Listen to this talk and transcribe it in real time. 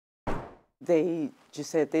They just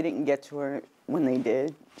said if they didn't get to her when they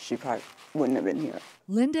did, she probably wouldn't have been here.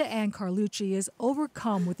 Linda Ann Carlucci is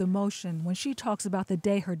overcome with emotion when she talks about the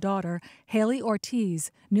day her daughter, Haeleigh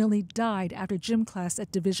Ortiz, nearly died after gym class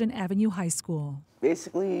at Division Avenue High School.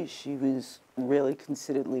 Basically, she was really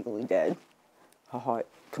considered legally dead. Her heart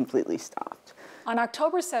completely stopped. On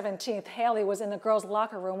October 17th, Haeleigh was in the girls'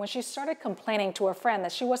 locker room when she started complaining to her friend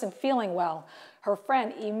that she wasn't feeling well. Her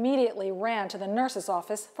friend immediately ran to the nurse's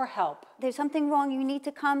office for help. There's something wrong. You need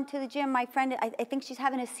to come to the gym. My friend, I think she's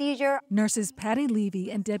having a seizure. Nurses Patty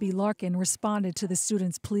Levy and Debbie Larkin responded to the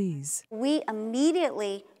students' pleas. We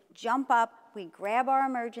immediately jump up, we grab our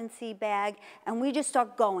emergency bag, and we just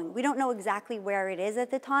start going. We don't know exactly where it is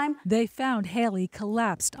at the time. They found Haeleigh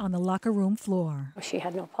collapsed on the locker room floor. She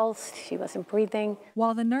had no pulse, she wasn't breathing.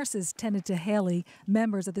 While the nurses tended to Haeleigh,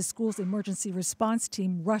 members of the school's emergency response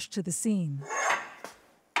team rushed to the scene.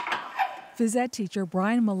 Phys ed teacher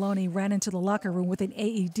Brian Maloney ran into the locker room with an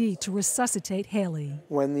AED to resuscitate Haeleigh.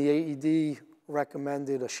 When the AED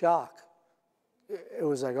recommended a shock, it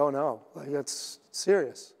was like, oh no, like that's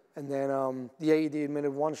serious. And then the AED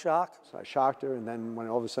admitted one shock. So I shocked her, and then when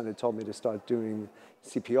all of a sudden it told me to start doing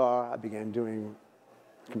CPR, I began doing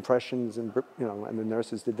compressions, and and the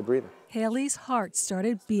nurses did the breathing. Haleigh's heart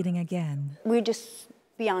started beating again. We're just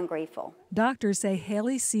beyond grateful. Doctors say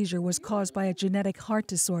Haleigh's seizure was caused by a genetic heart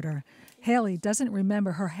disorder. Haeleigh doesn't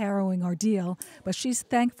remember her harrowing ordeal, but she's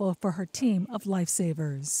thankful for her team of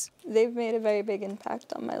lifesavers. They've made a very big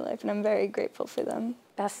impact on my life, and I'm very grateful for them.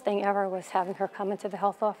 Best thing ever was having her come into the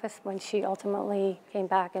health office when she ultimately came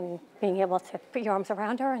back, and being able to put your arms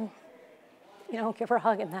around her and, give her a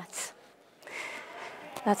hug, and that's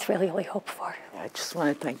really all we hope for. I just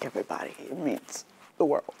want to thank everybody. It means the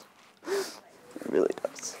world. It really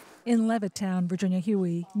does. In Levittown, Virginia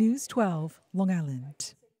Huey, News 12, Long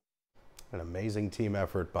Island. An amazing team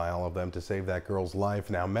effort by all of them to save that girl's life.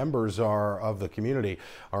 Now, members of the community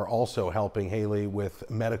are also helping Haeleigh with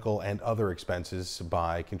medical and other expenses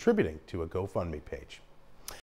by contributing to a GoFundMe page.